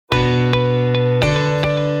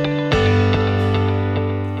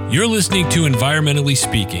You're listening to Environmentally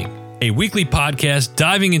Speaking, a weekly podcast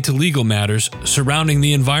diving into legal matters surrounding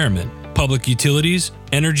the environment, public utilities,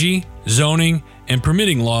 energy, zoning, and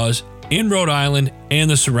permitting laws in Rhode Island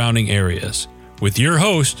and the surrounding areas. With your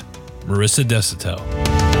host, Marissa Desitel.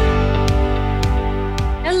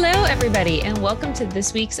 Hello, everybody, and welcome to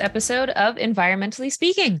this week's episode of Environmentally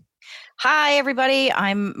Speaking. Hi, everybody.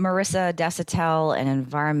 I'm Marissa Desitel, an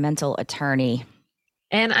environmental attorney.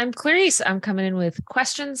 And I'm Clarice. I'm coming in with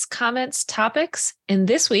questions, comments, topics. And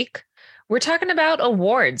this week, we're talking about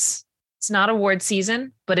awards. It's not award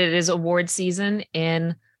season, but it is award season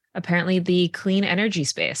in apparently the clean energy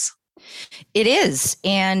space. It is.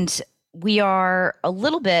 And we are a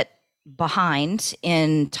little bit behind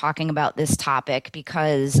in talking about this topic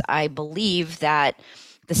because I believe that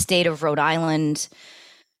the state of Rhode Island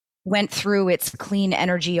went through its Clean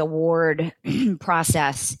Energy Award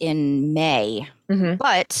process in May. Mm-hmm.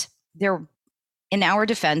 But there, in our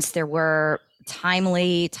defense, there were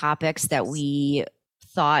timely topics that we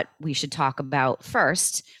thought we should talk about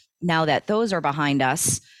first. Now that those are behind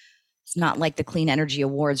us, it's not like the Clean Energy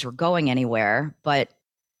Awards were going anywhere, but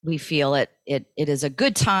we feel it is a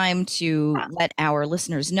good time to let our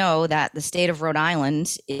listeners know that the state of Rhode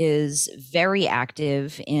Island is very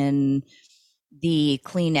active in the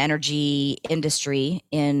clean energy industry,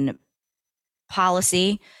 in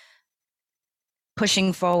policy,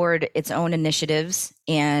 pushing forward its own initiatives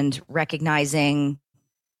and recognizing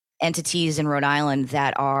entities in Rhode Island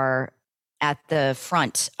that are at the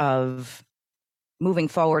front of moving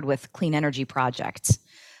forward with clean energy projects.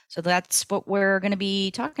 So that's what we're going to be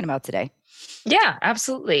talking about today. Yeah,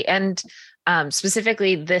 absolutely. And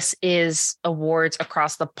specifically, this is awards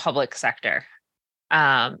across the public sector.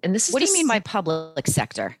 And this is what do you mean by public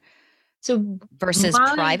sector? So versus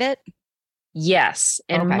private? Yes.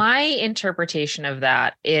 And okay. My interpretation of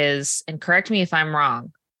that is, and correct me if I'm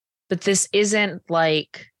wrong, but this isn't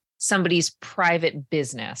like somebody's private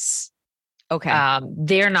business. Okay.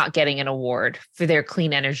 They're not getting an award for their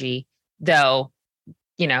clean energy, though,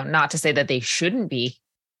 you know, not to say that they shouldn't be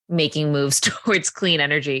making moves towards clean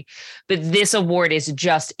energy, but this award is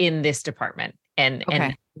just in this department and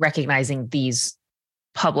recognizing these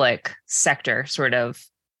public sector sort of,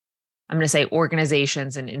 I'm going to say,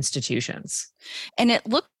 organizations and institutions. And it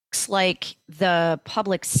looks like the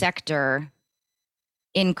public sector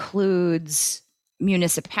includes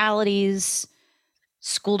municipalities,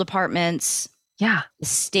 school departments,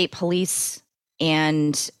 state police,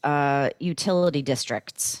 and utility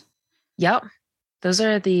districts. Yep. Those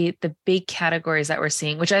are the big categories that we're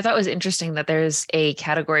seeing, which I thought was interesting that there's a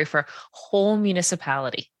category for whole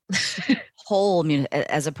municipality.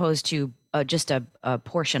 As opposed to just a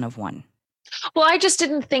portion of one. Well, I just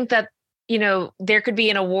didn't think that, you know, there could be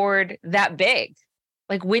an award that big.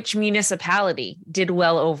 Like, which municipality did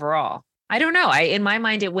well overall? I don't know. In my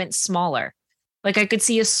mind, it went smaller. Like, I could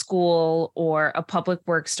see a school or a public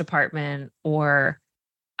works department or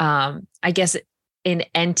I guess an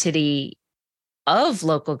entity of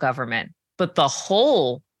local government, but the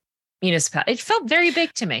whole municipality, it felt very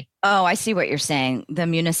big to me. Oh, I see what you're saying. The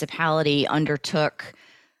municipality undertook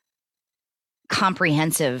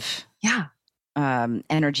comprehensive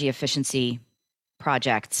energy efficiency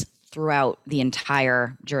projects throughout the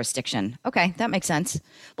entire jurisdiction. Okay, that makes sense.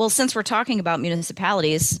 Well, since we're talking about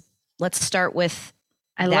municipalities, let's start with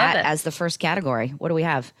that as the first category. What do we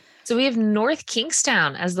have? So we have North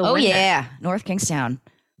Kingstown as the winner. Oh, yeah, North Kingstown.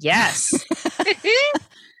 Yes.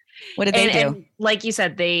 What did they do? And like you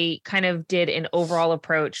said, they kind of did an overall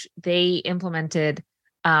approach. They implemented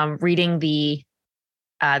reading the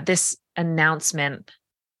this announcement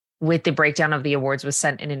with the breakdown of the awards was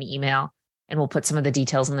sent in an email, and we'll put some of the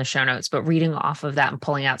details in the show notes. But reading off of that and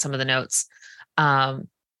pulling out some of the notes,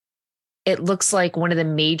 it looks like one of the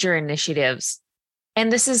major initiatives,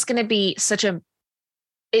 and this is going to be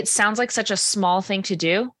it sounds like such a small thing to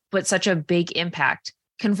do, but such a big impact,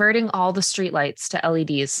 converting all the streetlights to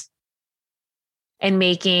LEDs. And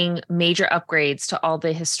making major upgrades to all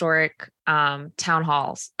the historic town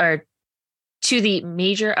halls, or to the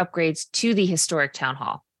major upgrades to the historic town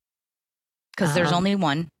hall. Because there's only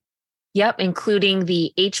one. Yep, including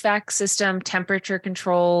the HVAC system, temperature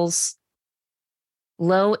controls,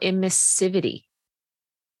 low emissivity.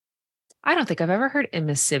 I don't think I've ever heard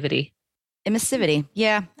emissivity. Emissivity.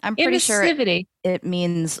 Yeah, I'm pretty sure it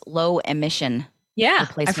means low emission. Yeah,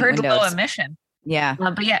 I've heard windows. Low emission. Yeah.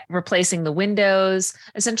 But yeah, replacing the windows.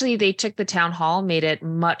 Essentially, they took the town hall, made it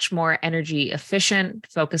much more energy efficient,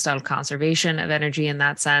 focused on conservation of energy in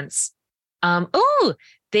that sense.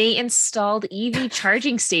 They installed EV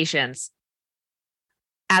charging stations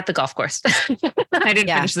at the golf course. I didn't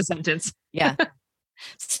finish the sentence. Yeah.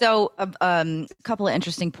 So, a couple of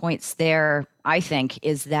interesting points there, I think,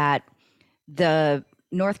 is that the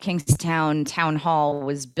North Kingstown Town Hall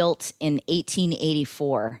was built in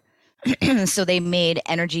 1884. So they made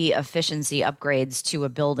energy efficiency upgrades to a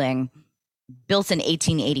building built in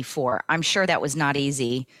 1884. I'm sure that was not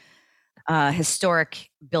easy. Historic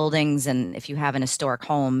buildings, and if you have an historic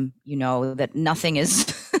home, you know that nothing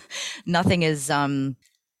is nothing is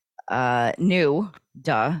new,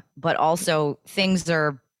 but also things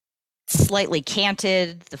are slightly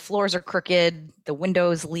canted, the floors are crooked, the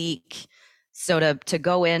windows leak. So to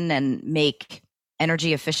go in and make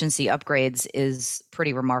energy efficiency upgrades is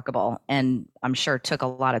pretty remarkable, and I'm sure it took a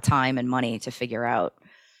lot of time and money to figure out.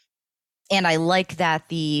 And I like that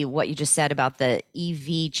what you just said about the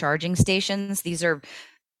EV charging stations. These are,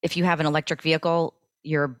 if you have an electric vehicle,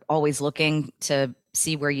 you're always looking to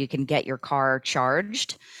see where you can get your car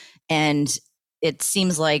charged. And it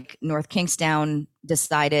seems like North Kingstown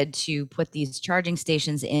decided to put these charging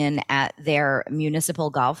stations in at their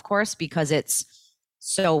municipal golf course because it's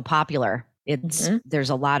so popular. There's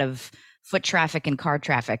a lot of foot traffic and car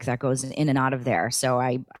traffic that goes in and out of there. So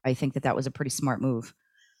I think that was a pretty smart move.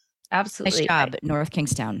 Absolutely. Nice job, North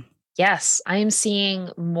Kingstown. Yes, I am seeing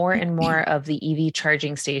more and more of the EV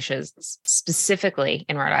charging stations specifically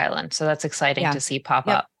in Rhode Island. So that's exciting to see pop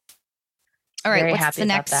up. All right, Very what's happy the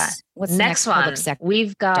about next? that. What's the next one?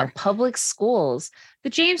 We've got public schools, the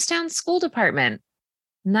Jamestown School Department.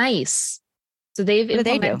 Nice. So they've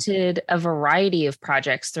implemented a variety of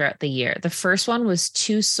projects throughout the year. The first one was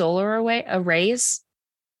 2 solar arrays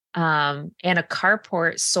and a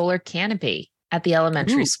carport solar canopy at the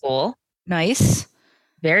elementary school. Nice.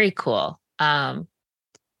 Very cool.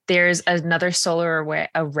 There's another solar array.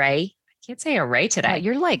 I can't say array today.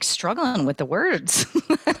 You're like struggling with the words.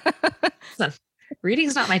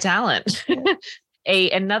 Reading's not my talent.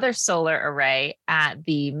 Another solar array at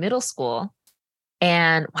the middle school.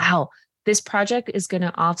 And wow, this project is going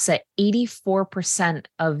to offset 84%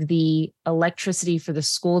 of the electricity for the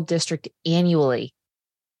school district annually,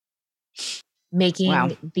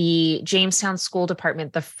 making the Jamestown School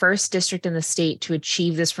Department the first district in the state to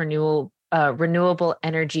achieve this renewable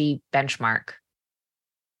energy benchmark.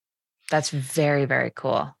 That's very, very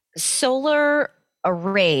cool. Solar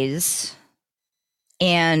arrays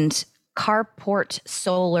and carport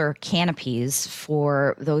solar canopies,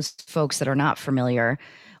 for those folks that are not familiar,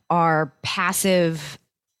 are passive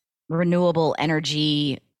renewable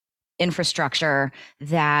energy infrastructure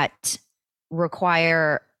that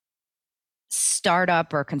require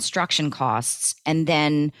startup or construction costs and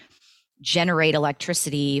then generate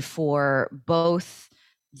electricity for both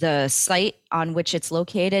the site on which it's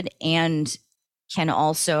located and can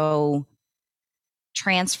also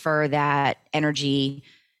transfer that energy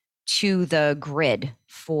to the grid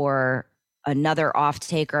for another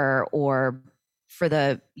off-taker or for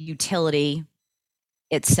the utility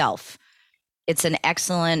itself. It's an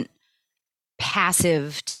excellent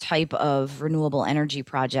passive type of renewable energy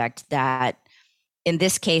project that in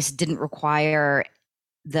this case didn't require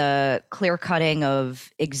the clear cutting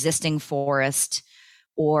of existing forest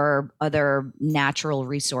or other natural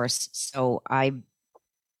resource. So I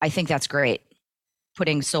think that's great.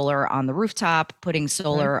 Putting solar on the rooftop, putting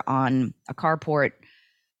solar on a carport,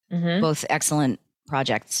 both excellent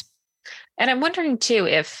projects. And I'm wondering too,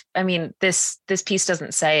 if, I mean, this piece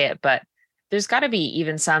doesn't say it, but there's got to be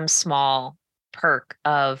even some small perk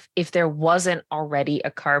of if there wasn't already a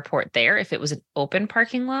carport there, if it was an open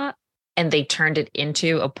parking lot and they turned it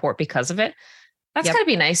into a port because of it, that's got to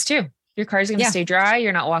be nice too. Your car's going to stay dry.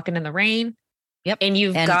 You're not walking in the rain. And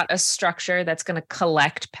you've got a structure that's going to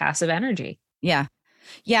collect passive energy. Yeah.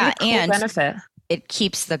 Cool and benefit. It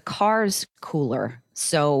keeps the cars cooler.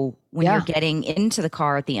 So when you're getting into the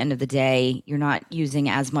car at the end of the day, you're not using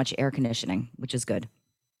as much air conditioning, which is good.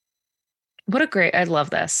 I love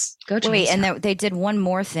this. Wait, and they did one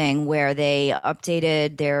more thing where they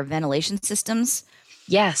updated their ventilation systems.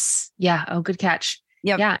 Yes. Yeah. Oh, good catch.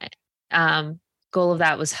 Yep. Yeah. Goal of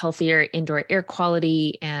that was healthier indoor air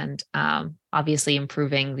quality and obviously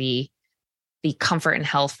improving the comfort and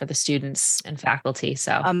health for the students and faculty.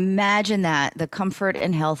 So imagine that, the comfort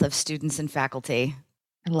and health of students and faculty.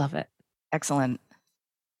 I love it. Excellent.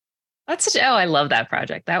 I love that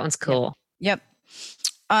project. That one's cool. Yep.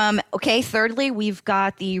 Okay. Thirdly, we've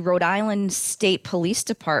got the Rhode Island State Police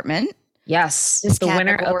Department. Yes. This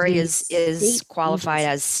category is qualified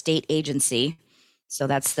as state agency. So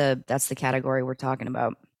that's the category we're talking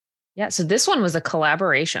about. Yeah. So this one was a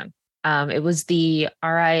collaboration. It was the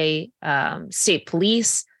RI State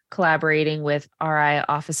Police collaborating with RI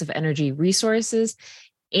Office of Energy Resources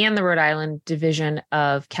and the Rhode Island Division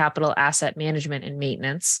of Capital Asset Management and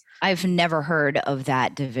Maintenance. I've never heard of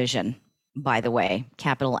that division, by the way,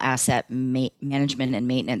 Capital Asset Management and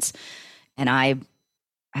Maintenance. And I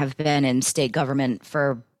have been in state government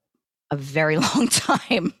for a very long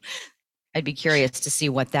time. I'd be curious to see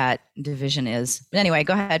what that division is. But anyway,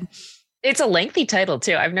 go ahead. It's a lengthy title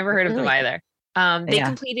too. I've never heard of them Really? either. They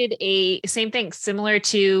completed a same thing, similar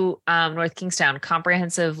to North Kingstown,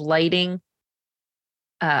 comprehensive lighting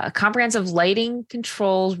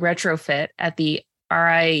controls retrofit at the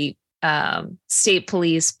RI State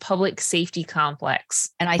Police Public Safety Complex.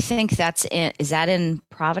 And I think is that in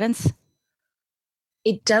Providence?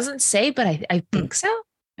 It doesn't say, but I think so.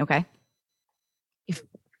 Okay.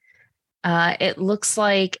 It looks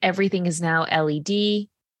like everything is now LED.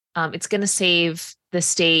 It's going to save the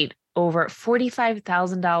state over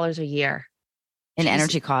 $45,000 a year In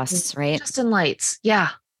energy costs, right? Just in lights. Yeah.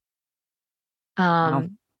 Wow.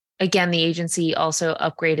 Again, the agency also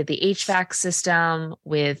upgraded the HVAC system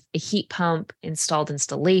with a heat pump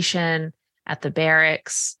installation at the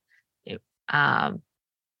barracks,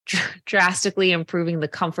 drastically improving the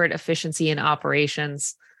comfort, efficiency, and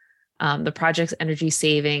operations. The project's energy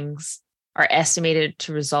savings are estimated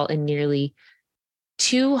to result in nearly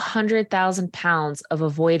 200,000 pounds of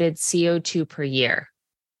avoided CO2 per year.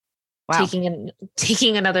 Wow.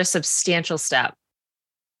 Taking another substantial step.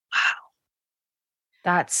 Wow.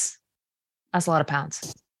 That's a lot of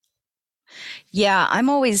pounds. Yeah, I'm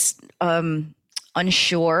always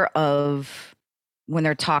unsure of when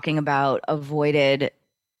they're talking about avoided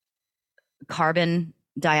carbon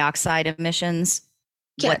dioxide emissions,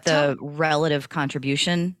 what the relative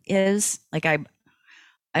contribution is. Like I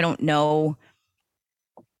don't know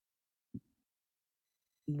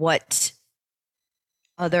what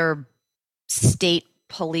other state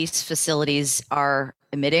police facilities are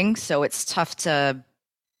emitting, so it's tough to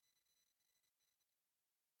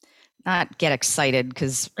not get excited,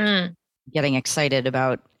 because getting excited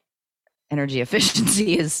about energy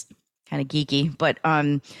efficiency is kind of geeky, but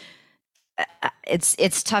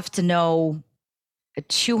it's tough to know.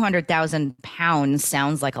 200,000 pounds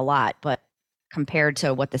sounds like a lot, but compared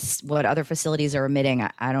to what other facilities are emitting,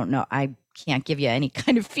 I don't know. I can't give you any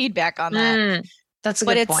kind of feedback on that. That's a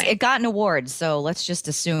good point. It got an award, so let's just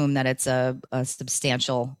assume that it's a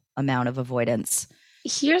substantial amount of avoidance.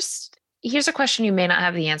 Here's a question you may not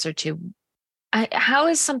have the answer to. How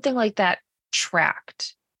is something like that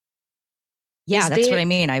tracked? Yeah, that's what I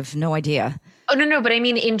mean. I have no idea. Oh, no, but I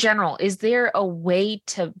mean, in general, is there a way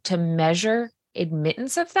to measure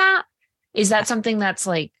admittance of that? Is that something that's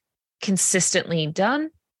like consistently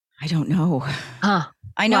done? I don't know. Huh.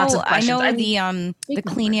 I know the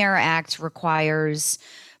Clean Air Act requires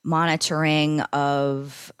monitoring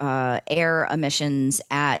of air emissions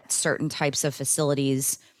at certain types of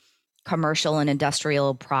facilities. Commercial and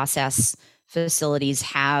industrial process facilities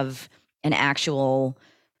have an actual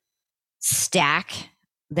stack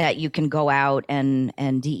that you can go out and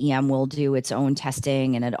DEM will do its own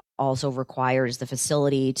testing, and it also requires the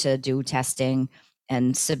facility to do testing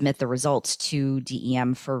and submit the results to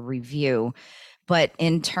DEM for review. But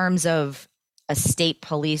in terms of a state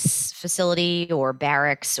police facility or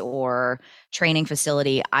barracks or training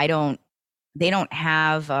facility, they don't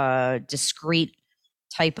have a discrete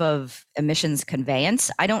type of emissions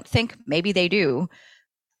conveyance. I don't think, maybe they do,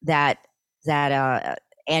 that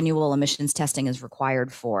annual emissions testing is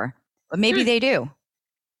required for, but maybe they do.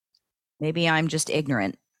 Maybe I'm just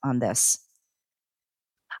ignorant on this.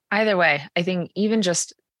 Either way, I think even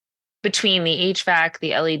just between the HVAC,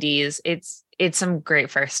 the LEDs, it's some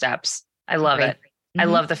great first steps. I love it. Mm-hmm. I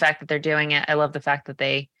love the fact that they're doing it. I love the fact that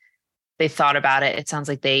they thought about it. It sounds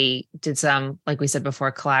like they did some, like we said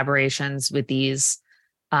before, collaborations with these,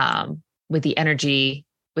 with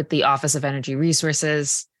the Office of Energy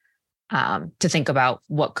Resources, to think about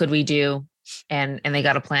what could we do, and they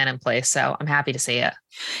got a plan in place. So I'm happy to see it.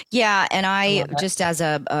 Yeah, and I just as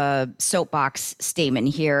a soapbox statement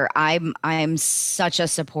here, I'm such a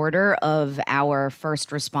supporter of our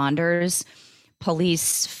first responders,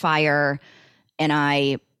 police, fire, and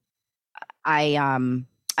I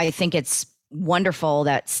think it's wonderful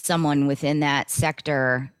that someone within that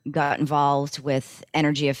sector got involved with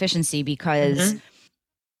energy efficiency, because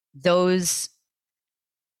those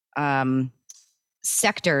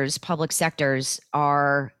sectors, public sectors,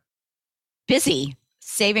 are busy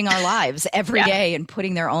saving our lives every day and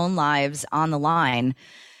putting their own lives on the line.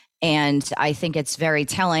 And I think it's very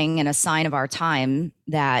telling and a sign of our time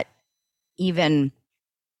that even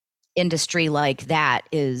industry like that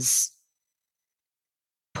is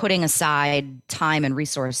putting aside time and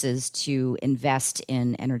resources to invest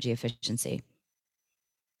in energy efficiency.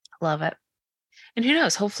 Love it. And who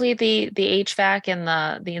knows? Hopefully the HVAC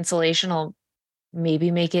and the insulation will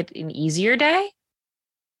maybe make it an easier day,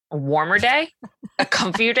 a warmer day, a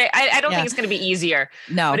comfier day. I don't think it's going to be easier.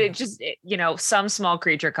 No. But some small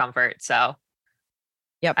creature comfort. So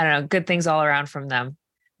yep. I don't know. Good things all around from them.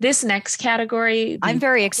 This next category. I'm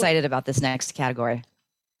very excited about this next category.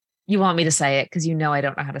 You want me to say it because I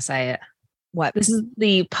don't know how to say it. What? This is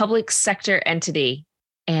the public sector entity.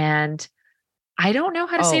 And I don't know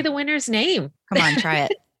how to say the winner's name. Come on, try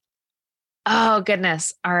it. Oh,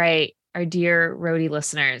 goodness. All right. Our dear Rhody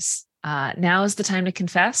listeners, now is the time to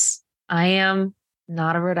confess. I am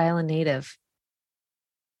not a Rhode Island native.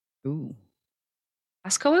 Ooh.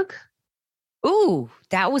 Pascoag? Ooh,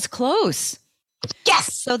 that was close.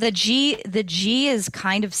 Yes. So the G is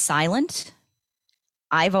kind of silent.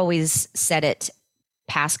 I've always said it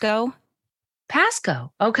Pasco.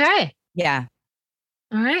 Pasco. Okay. Yeah.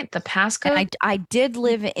 All right. The Pasco. And I did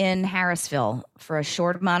live in Harrisville for a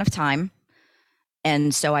short amount of time.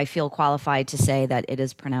 And so I feel qualified to say that it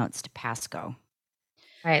is pronounced Pasco. All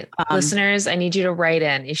right. Listeners, I need you to write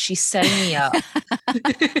in. Is she setting me up?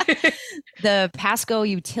 The Pasco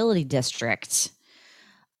Utility District.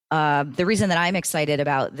 The reason that I'm excited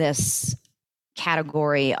about this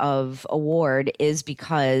category of award is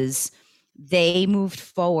because they moved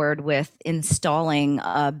forward with installing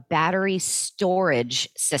a battery storage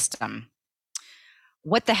system.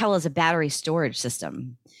 What the hell is a battery storage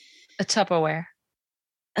system? A Tupperware.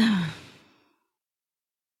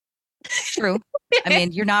 True. I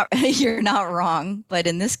mean, you're not wrong, but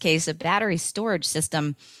in this case, a battery storage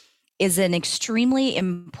system is an extremely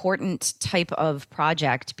important type of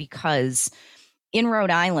project because in Rhode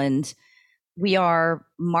Island, we are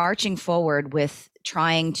marching forward with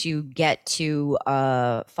trying to get to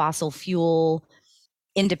fossil fuel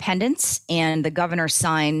independence, and the governor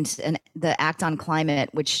signed the Act on Climate,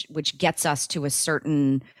 which gets us to a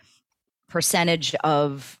certain percentage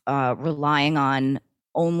of relying on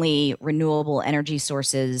only renewable energy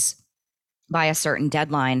sources by a certain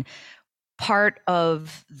deadline. One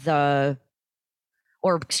of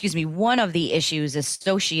the issues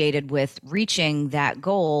associated with reaching that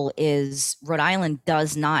goal is Rhode Island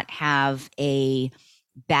does not have a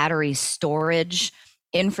battery storage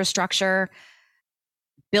infrastructure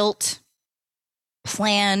built,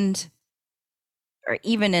 planned, or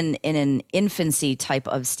even in an infancy type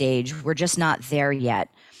of stage. We're just not there yet.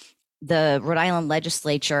 The Rhode Island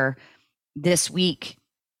legislature this week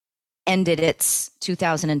ended its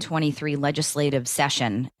 2023 legislative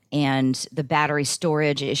session, and the battery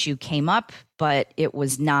storage issue came up, but it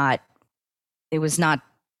was not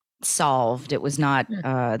solved. It was not,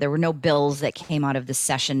 there were no bills that came out of the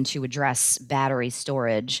session to address battery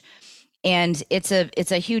storage. And it's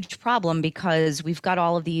a huge problem because we've got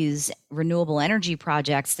all of these renewable energy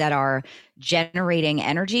projects that are generating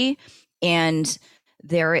energy, and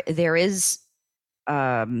there is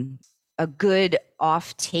a good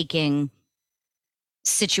off-taking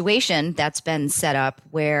situation that's been set up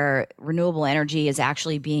where renewable energy is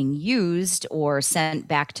actually being used or sent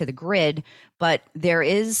back to the grid, but there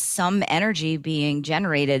is some energy being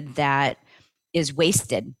generated that is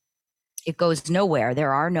wasted. It goes nowhere.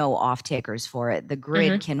 There are no off-takers for it. The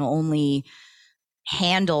grid can only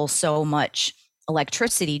handle so much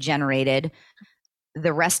electricity generated.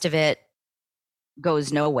 The rest of it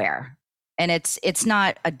goes nowhere. And it's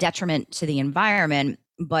not a detriment to the environment,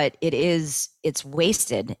 but it's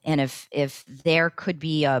wasted. And if there could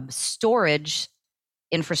be a storage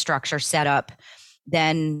infrastructure set up,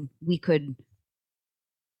 then we could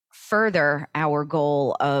further our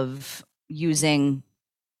goal of using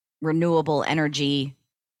renewable energy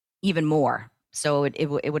even more. So it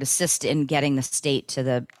would assist in getting the state to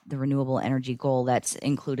the renewable energy goal that's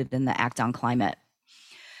included in the Act on Climate.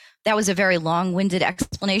 That was a very long-winded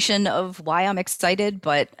explanation of why I'm excited,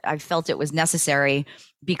 but I felt it was necessary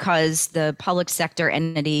because the public sector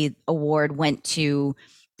entity award went to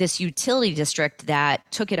this utility district that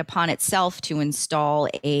took it upon itself to install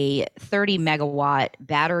a 30 megawatt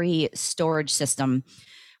battery storage system,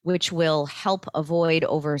 which will help avoid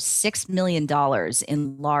over $6 million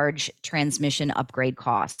in large transmission upgrade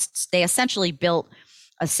costs. They essentially built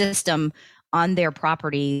a system on their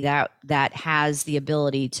property that has the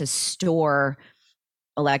ability to store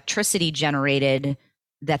electricity generated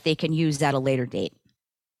that they can use at a later date.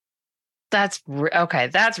 That's okay.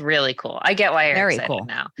 That's really cool. I get why you're very excited cool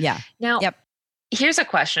now. Yeah. Now, here's a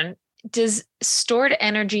question. Does stored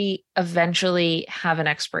energy eventually have an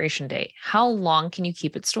expiration date? How long can you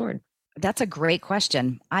keep it stored? That's a great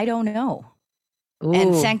question. I don't know. Ooh.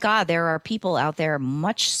 And thank God there are people out there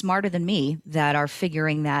much smarter than me that are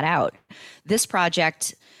figuring that out. This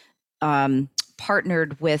project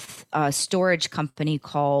partnered with a storage company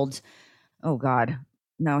called, oh God,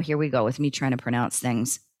 no, here we go with me trying to pronounce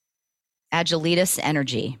things. Agilitas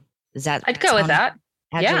Energy. Does that I'd go with that.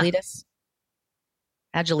 Agilitas?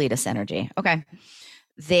 Yeah. Agilitas Energy. Okay.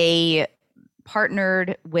 They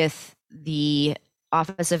partnered with the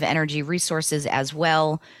Office of Energy Resources as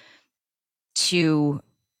well to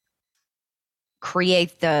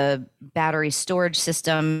create the battery storage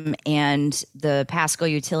system, and the Pasco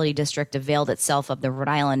Utility District availed itself of the Rhode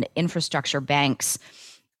Island Infrastructure Bank's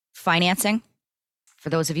financing. For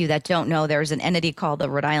those of you that don't know, there's an entity called the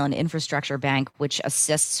Rhode Island Infrastructure Bank, which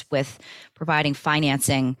assists with providing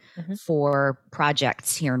financing for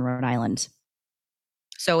projects here in Rhode Island.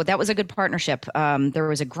 So that was a good partnership. There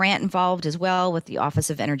was a grant involved as well with the Office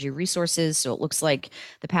of Energy Resources. So it looks like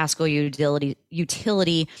the Pasco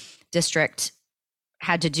Utility District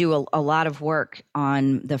had to do a lot of work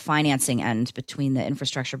on the financing end between the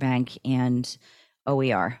Infrastructure Bank and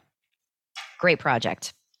OER. Great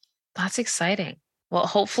project. That's exciting. Well,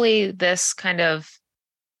 hopefully this kind of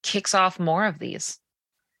kicks off more of these.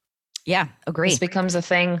 Yeah, agree. This becomes a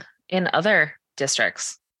thing in other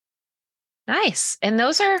districts. Nice. And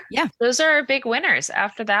those are big winners.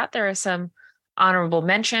 After that, there are some honorable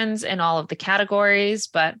mentions in all of the categories,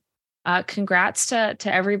 but congrats to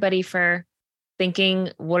everybody for thinking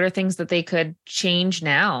what are things that they could change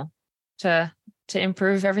now to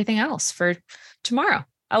improve everything else for tomorrow.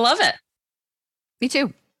 I love it. Me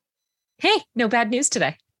too. Hey, no bad news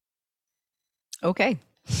today. Okay.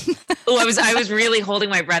 Oh, I was really holding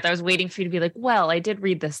my breath. I was waiting for you to be like, well, I did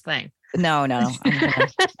read this thing. No. I'm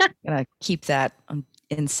gonna keep that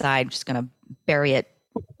inside. Just gonna bury it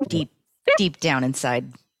deep down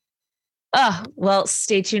inside. Oh, well,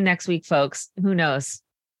 stay tuned next week, folks. Who knows?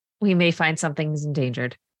 We may find something's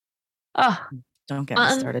endangered. Oh, don't get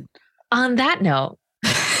me started. On that note,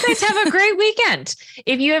 guys have a great weekend.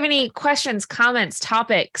 If you have any questions, comments,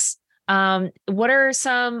 topics, what are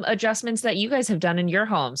some adjustments that you guys have done in your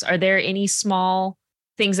homes? Are there any small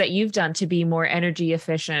things that you've done to be more energy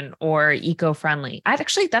efficient or eco-friendly?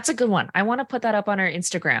 That's a good one. I want to put that up on our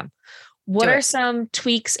Instagram. What are some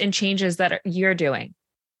tweaks and changes that you're doing?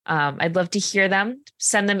 I'd love to hear them.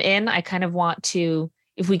 Send them in. I kind of want to,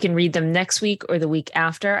 if we can read them next week or the week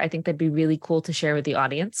after, I think that'd be really cool to share with the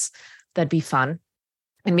audience. That'd be fun.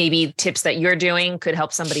 And maybe tips that you're doing could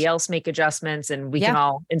help somebody else make adjustments, and we can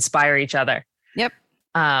all inspire each other. Yep.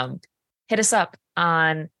 Hit us up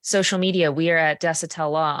on social media. We are at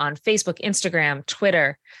Desitel Law on Facebook, Instagram,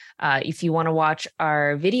 Twitter. If you want to watch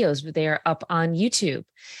our videos, they are up on YouTube.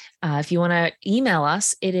 If you want to email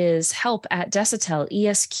us, it is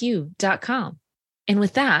help@desitelesq.com. And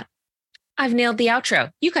with that, I've nailed the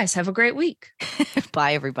outro. You guys have a great week.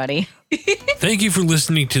 Bye, everybody. Thank you for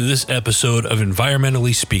listening to this episode of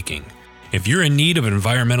Environmentally Speaking. If you're in need of an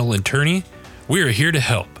environmental attorney, we are here to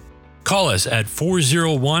help. Call us at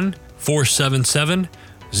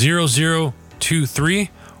 401-477-0023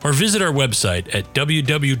 or visit our website at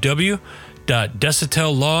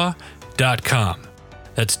www.desitelllaw.com.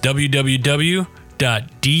 That's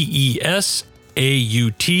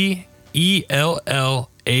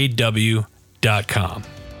www.desautellaw.com.